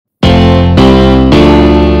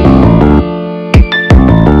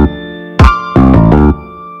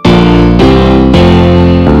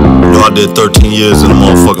did 13 years in the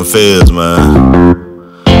motherfucking feds, man.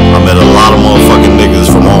 I met a lot of motherfucking niggas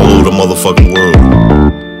from all over the motherfucking world.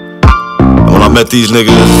 And when I met these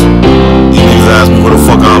niggas asked me where the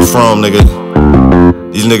fuck I was from, nigga.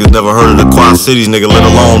 These niggas never heard of the Quad Cities, nigga, let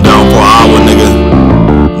alone Davenport, Iowa, nigga.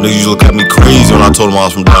 Niggas used to look at me crazy when I told them I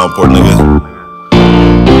was from Davenport, nigga.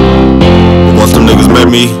 But once them niggas met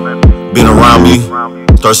me, been around me,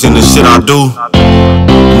 start seeing the shit I do,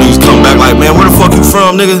 niggas come back like, man, where the fuck you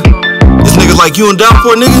from, nigga? This niggas like you in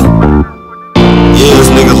Davenport, nigga? Yeah, this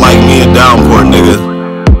niggas like me in Davenport, nigga.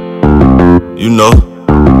 You know,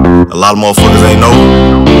 a lot of motherfuckers ain't know.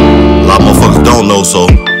 A lot of motherfuckers don't know, so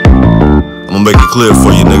I'ma make it clear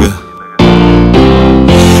for you, nigga.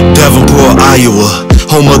 Davenport, Iowa,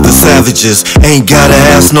 home of the savages. Ain't gotta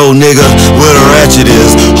ask no nigga where the ratchet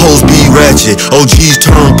is. Hoes be ratchet, OGs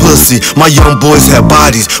turn pussy. My young boys had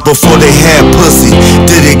bodies before they had pussy.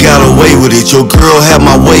 Did it, got away with it. Your girl had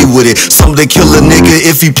my way with it. Some they kill a nigga,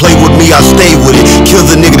 if he play with me, I stay with it. Kill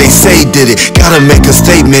the nigga, they say did it. Gotta make a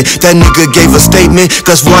statement. That nigga gave a statement,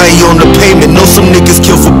 that's why he on the payment. Know some niggas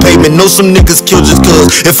kill for payment. Know some niggas kill just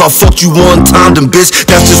cause. If I fucked you one time, then bitch,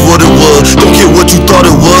 that's just what it was. Don't care what you thought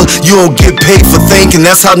it was. You don't get paid for thinking.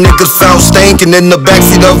 That's how niggas found stankin' in the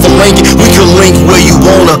backseat of a Lincoln. We could link where you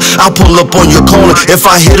wanna. I'll pull up on your corner. If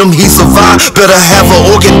I hit him, he survive. Better have an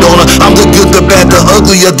organ donor. I'm the good, the bad, the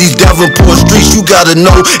ugly of these Davenport streets. You gotta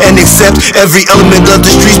know and accept every element of the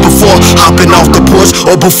streets before hopping off the porch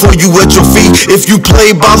or before you wet your feet. If you play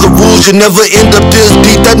by the rules, you never end up this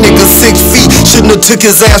deep. That nigga 6 feet. Shouldn't have took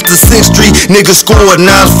his ass to 6th Street. Nigga scored.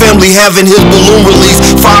 Now his family having his balloon release.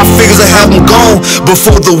 5 figures, I have him gone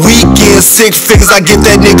before the weekend. 6 figures, I get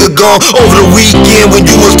that nigga gone over the weekend. When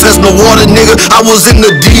you was testing the water, nigga, I was in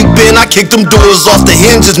the deep end. I kicked them doors off the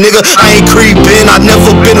hinges, nigga. I ain't creepin'. I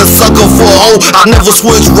never been a sucker for a hoe. I never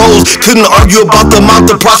switched roles. Couldn't argue about the amount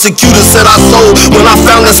the prosecutor said I sold. When I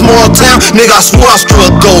found that small town, nigga, I swore I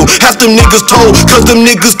struck gold. Half them niggas told, cause them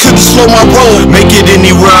niggas couldn't slow my roll. Make it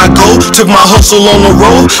anywhere I go. Took my hustle on the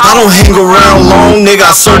road. I don't hang around long, nigga.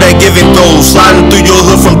 I serve that give and go. Sliding through your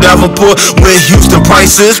hood from Davenport, where Houston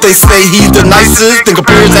prices. They say he's the nicest. Then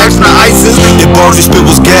compare his action to ISIS. If bars you spit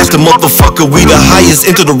was gas, the motherfucker, we the highest.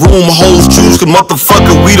 Into the room, hoes choose, the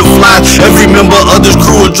motherfucker, we the fly. Every member of this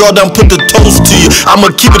crew will draw down, put the toast to you.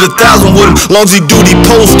 I'ma keep it 1,000 with him, long as he do the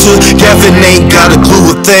post to. Gavin ain't got a clue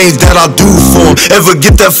with things that I do for him. Ever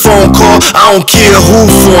get that phone call? I don't care who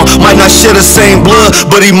for him. Might not share the same blood,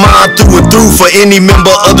 but he mine through and through. For any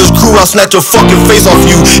member of this crew, I'll snatch your fucking face off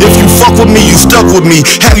you. If you fuck with me, you stuck with me.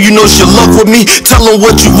 Have you know your luck with me? Tell them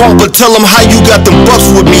what you want, but tell them how you got them bucks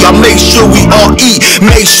with me. I make sure we all eat,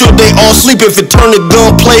 make sure they all sleep. If it turn to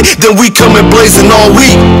gunplay, then we coming blazing all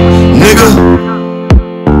week, nigga.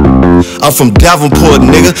 I'm from Davenport,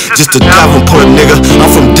 nigga, just a Davenport, nigga. I'm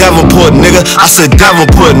from Davenport, nigga, I said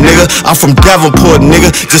Davenport, nigga. I'm from Davenport, nigga,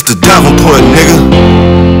 just a Davenport,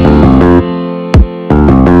 nigga.